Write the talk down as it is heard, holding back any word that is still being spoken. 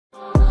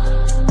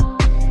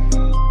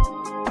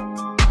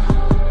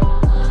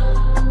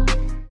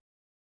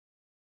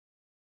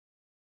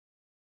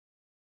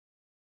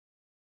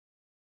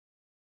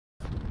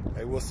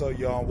What's up,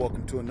 y'all?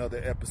 Welcome to another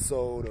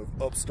episode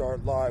of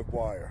Upstart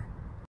Livewire.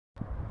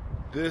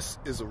 This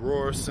is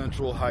Aurora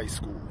Central High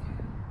School.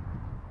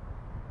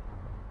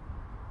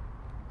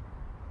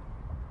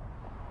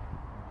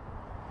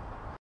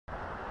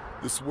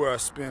 This is where I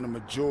spent a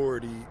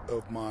majority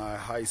of my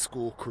high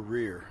school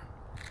career.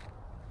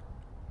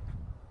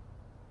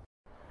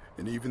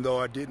 And even though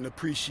I didn't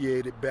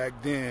appreciate it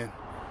back then,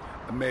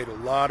 I made a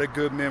lot of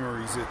good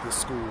memories at this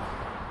school.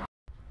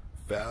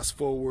 Fast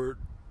forward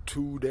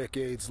 2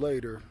 decades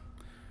later,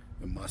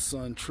 and my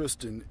son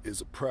Tristan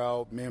is a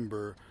proud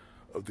member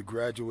of the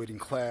graduating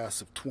class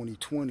of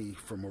 2020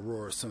 from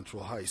Aurora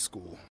Central High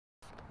School.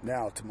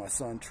 Now, to my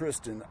son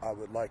Tristan, I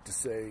would like to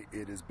say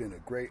it has been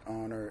a great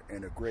honor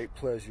and a great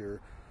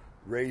pleasure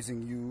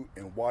raising you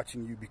and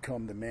watching you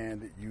become the man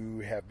that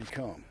you have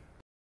become.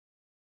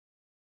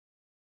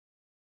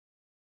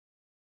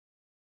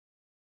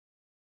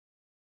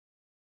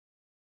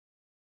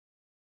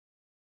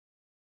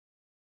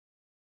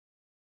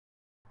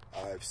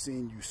 I've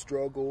seen you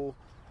struggle.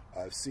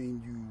 I've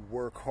seen you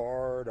work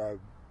hard. I've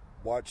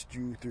watched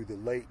you through the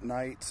late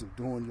nights of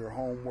doing your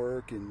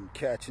homework and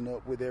catching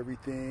up with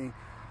everything.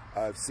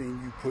 I've seen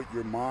you put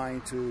your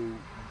mind to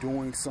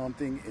doing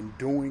something and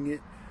doing it.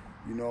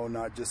 You know,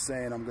 not just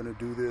saying, I'm going to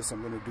do this,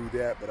 I'm going to do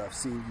that, but I've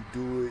seen you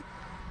do it.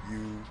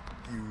 You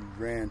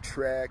ran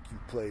track, you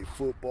played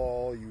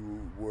football, you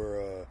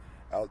were an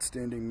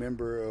outstanding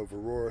member of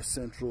Aurora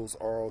Central's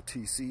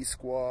ROTC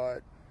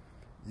squad.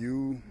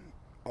 You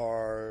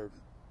are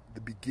the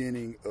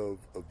beginning of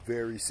a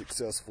very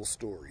successful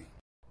story,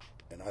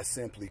 and I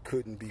simply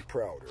couldn't be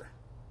prouder.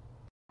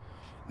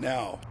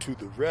 Now, to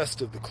the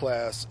rest of the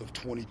class of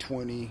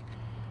 2020,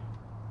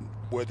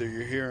 whether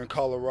you're here in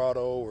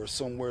Colorado or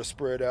somewhere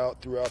spread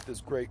out throughout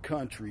this great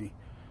country,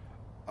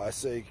 I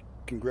say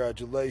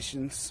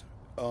congratulations.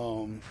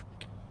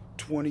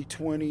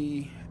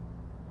 2020,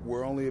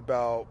 we're only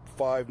about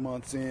 5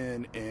 months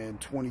in, and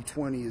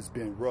 2020 has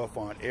been rough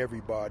on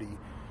everybody,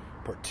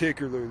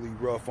 particularly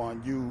rough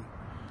on you.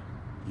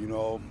 You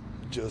know,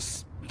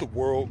 just the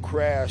world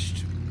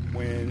crashed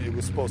when it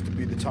was supposed to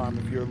be the time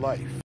of your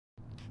life.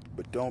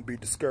 But don't be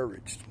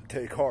discouraged.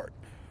 Take heart.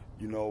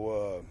 You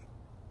know,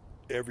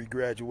 every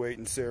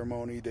graduating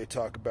ceremony, they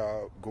talk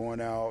about going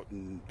out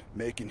and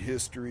making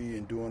history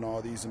and doing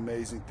all these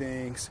amazing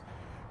things.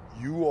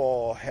 You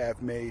all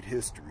have made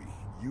history.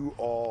 You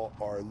all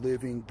are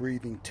living,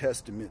 breathing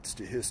testaments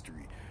to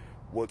history.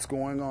 What's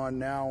going on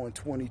now in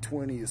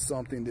 2020 is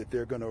something that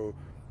they're going to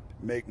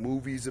make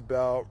movies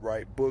about,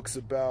 write books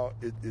about.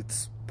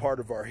 It's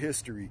part of our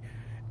history.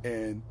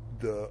 And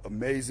the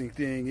amazing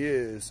thing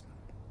is,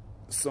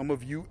 some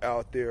of you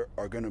out there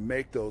are going to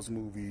make those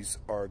movies,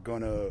 are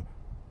going to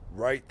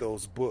write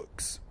those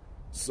books.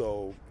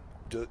 So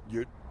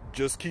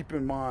just keep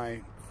in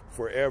mind,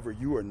 forever,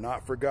 you are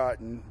not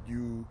forgotten.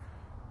 You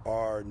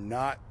are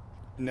not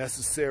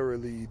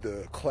necessarily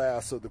the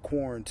class of the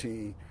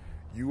quarantine.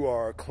 You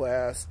are a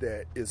class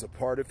that is a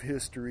part of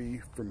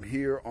history from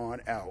here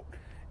on out,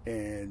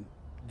 and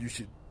you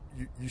should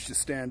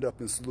stand up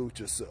and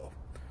salute yourself.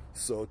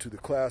 So to the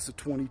class of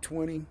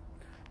 2020,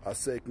 I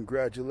say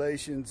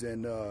congratulations,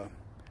 and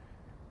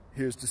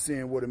here's to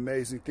seeing what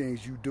amazing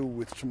things you do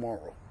with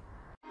tomorrow.